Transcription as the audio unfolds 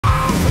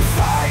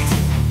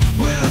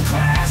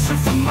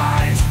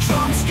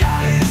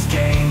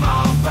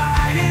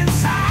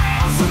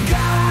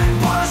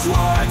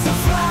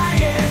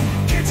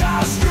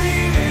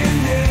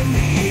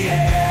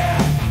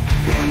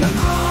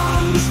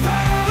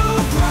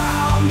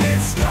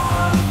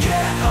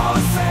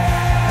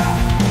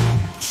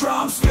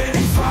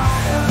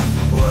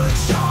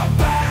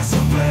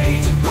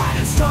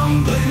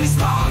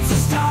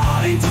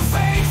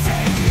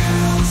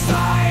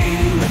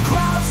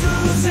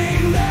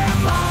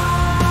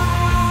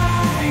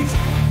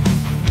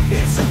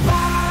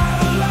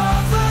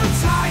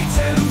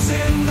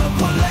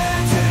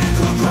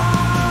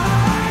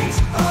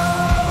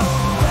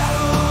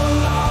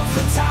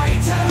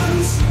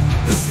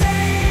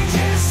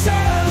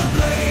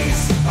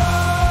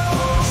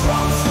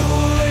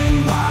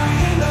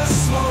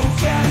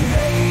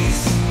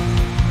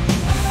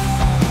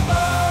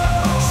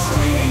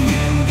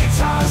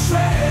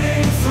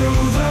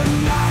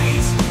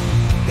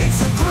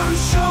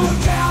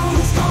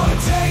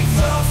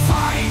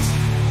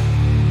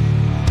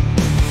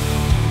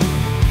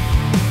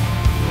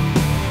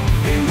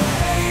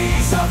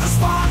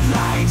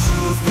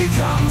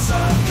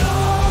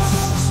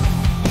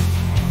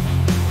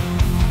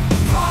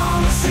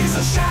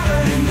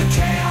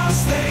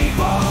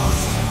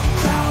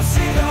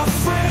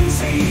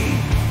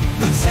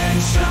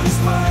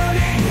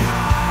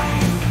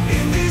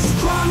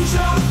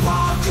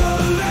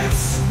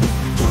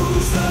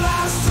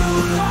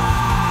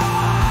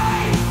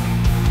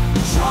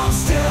drums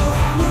still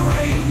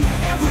hammering,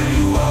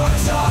 every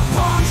word's a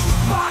punch.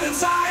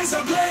 Biden's eyes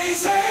are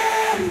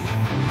blazing,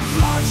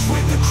 lunch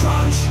with the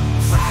crunch.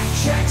 Fact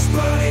checks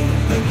burning,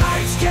 the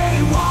night's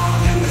getting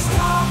wild in this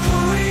dark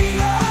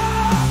arena.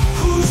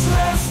 Who's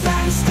left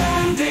and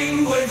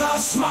standing with a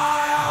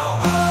smile?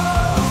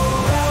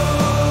 Oh,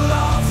 battle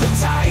of the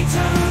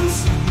titans,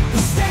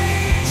 the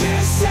stage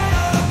is set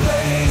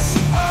ablaze.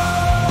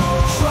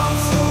 Oh,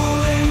 drums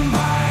rolling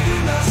by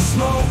in the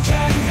smoke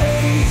and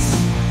haze.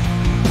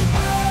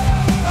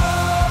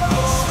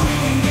 Oh,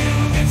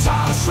 screaming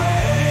guitars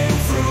shredding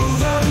through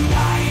the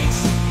night.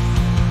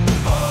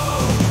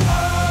 Oh,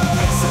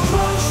 it's a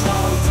grunge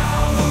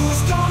showdown.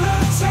 Who's gonna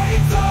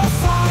take the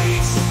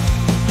fight?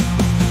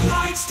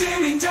 Lights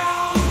dimming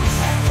down,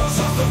 echoes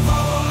of the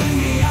fall in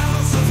the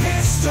annals of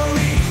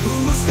history. Who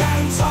will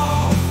stand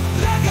tall?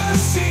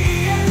 Legacy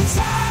in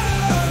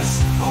tatters,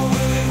 or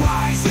will it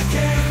rise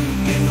again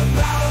in the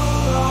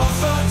battle of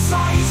the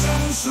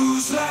titans?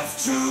 Who's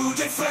left to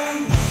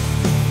defend?